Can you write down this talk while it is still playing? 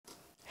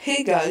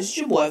Hey guys,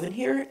 Jim Levin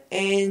here,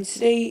 and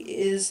today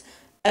is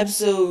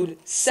episode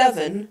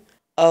 7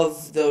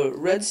 of the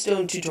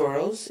Redstone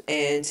tutorials,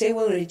 and today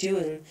what I'm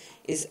doing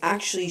is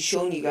actually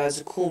showing you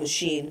guys a cool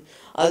machine.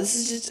 This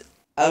is just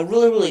a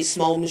really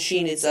small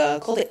machine. It's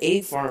called an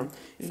egg farm.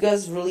 If you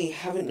guys really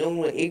haven't known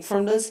what an egg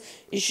farm does,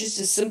 it's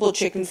just a simple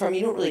chicken farm. You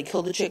don't really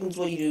kill the chickens.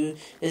 What you do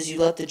is you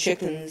let the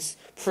chickens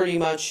pretty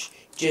much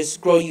just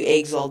grow you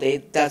eggs all day.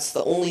 That's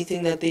the only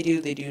thing that they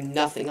do. They do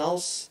nothing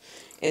else,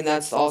 and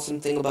that's the awesome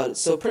thing about it.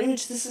 So pretty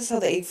much this is how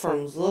the egg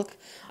farms look.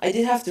 I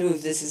did have to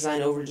move this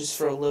design over just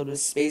for a little bit of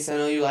space. I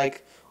know you're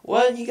like,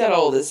 what? You got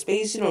all this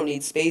space? You don't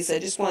need space. I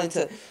just wanted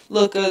to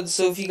look good.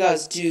 So if you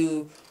guys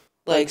do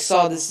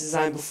saw this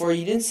design before,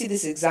 you didn't see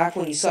this exact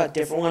one, you saw a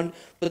different one,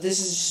 but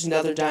this is just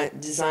another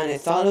design I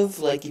thought of.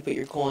 Like, you put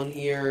your coal in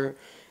here,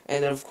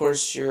 and then of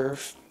course your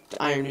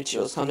iron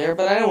materials come there,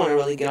 but I don't want to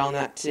really get on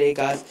that today,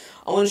 guys.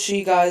 I want to show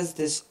you guys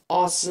this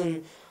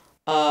awesome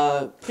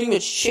pretty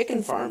much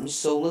chicken farms.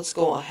 So let's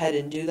go ahead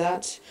and do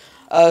that.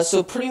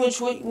 So pretty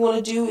much what you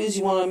want to do is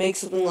you want to make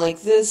something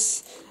like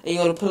this, and you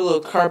want to put a little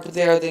carpet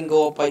there, then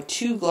go up by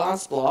 2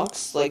 glass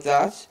blocks like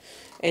that,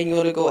 and you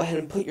want to go ahead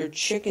and put your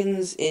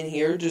chickens in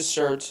here. Just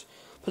start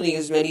putting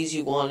as many as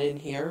you want in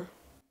here.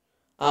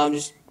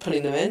 Just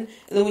putting them in, and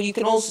then what you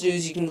can also do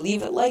is you can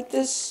leave it like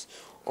this,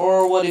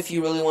 or what if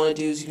you really want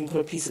to do is you can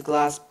put a piece of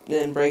glass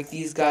and break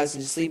these guys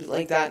and just leave it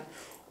like that.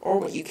 Or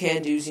what you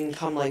can do is you can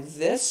come like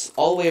this,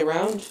 all the way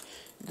around,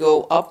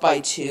 go up by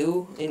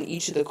 2 in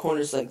each of the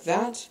corners like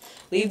that,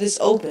 leave this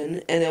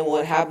open, and then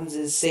what happens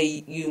is,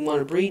 say you want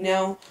to breed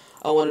now,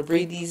 I want to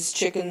breed these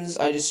chickens,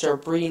 I just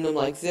start breeding them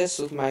like this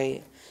with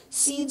my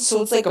seeds,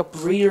 so it's like a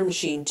breeder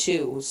machine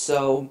too.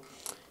 So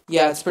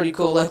yeah, it's pretty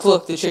cool. Like,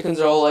 look, the chickens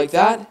are all like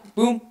that,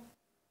 boom.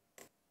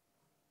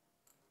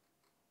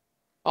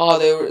 Oh,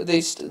 they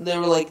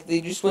were like, they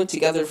just went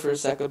together for a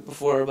second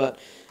before, but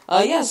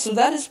yeah. So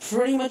that is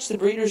pretty much the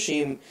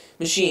machine.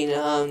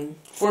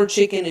 For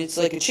chicken, it's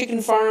like a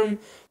chicken farm,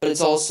 but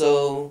it's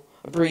also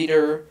a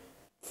breeder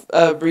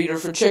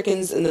for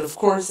chickens. And then of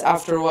course,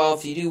 after a while,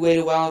 if you do wait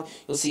a while,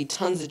 you'll see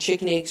tons of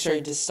chicken eggs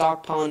starting to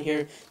stockpile in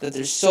here. That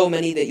there's so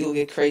many that you'll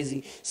get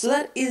crazy. So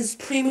that is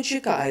pretty much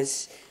it,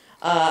 guys.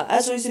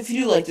 As always, if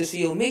you do like this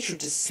video, make sure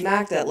to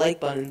smack that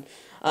like button,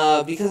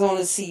 because I want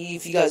to see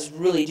if you guys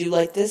really do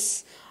like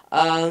this.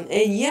 And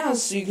yeah,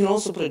 so you can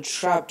also put a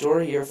trap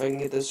door here if I can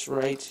get this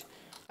right.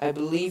 I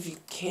believe you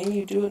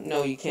do it?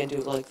 No, you can't do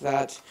it like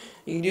that.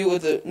 You can do it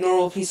with a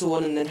normal piece of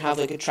wood and then have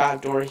like a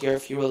trap door here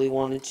if you really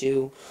wanted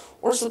to,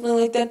 or something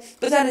like that.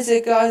 But that is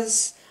it,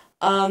 guys.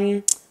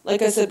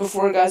 Like I said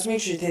before, guys,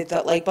 make sure to hit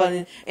that like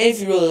button, and if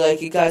you really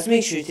like it, guys,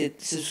 make sure to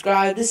hit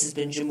subscribe. This has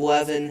been Jim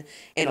Levin,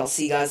 and I'll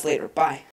see you guys later. Bye.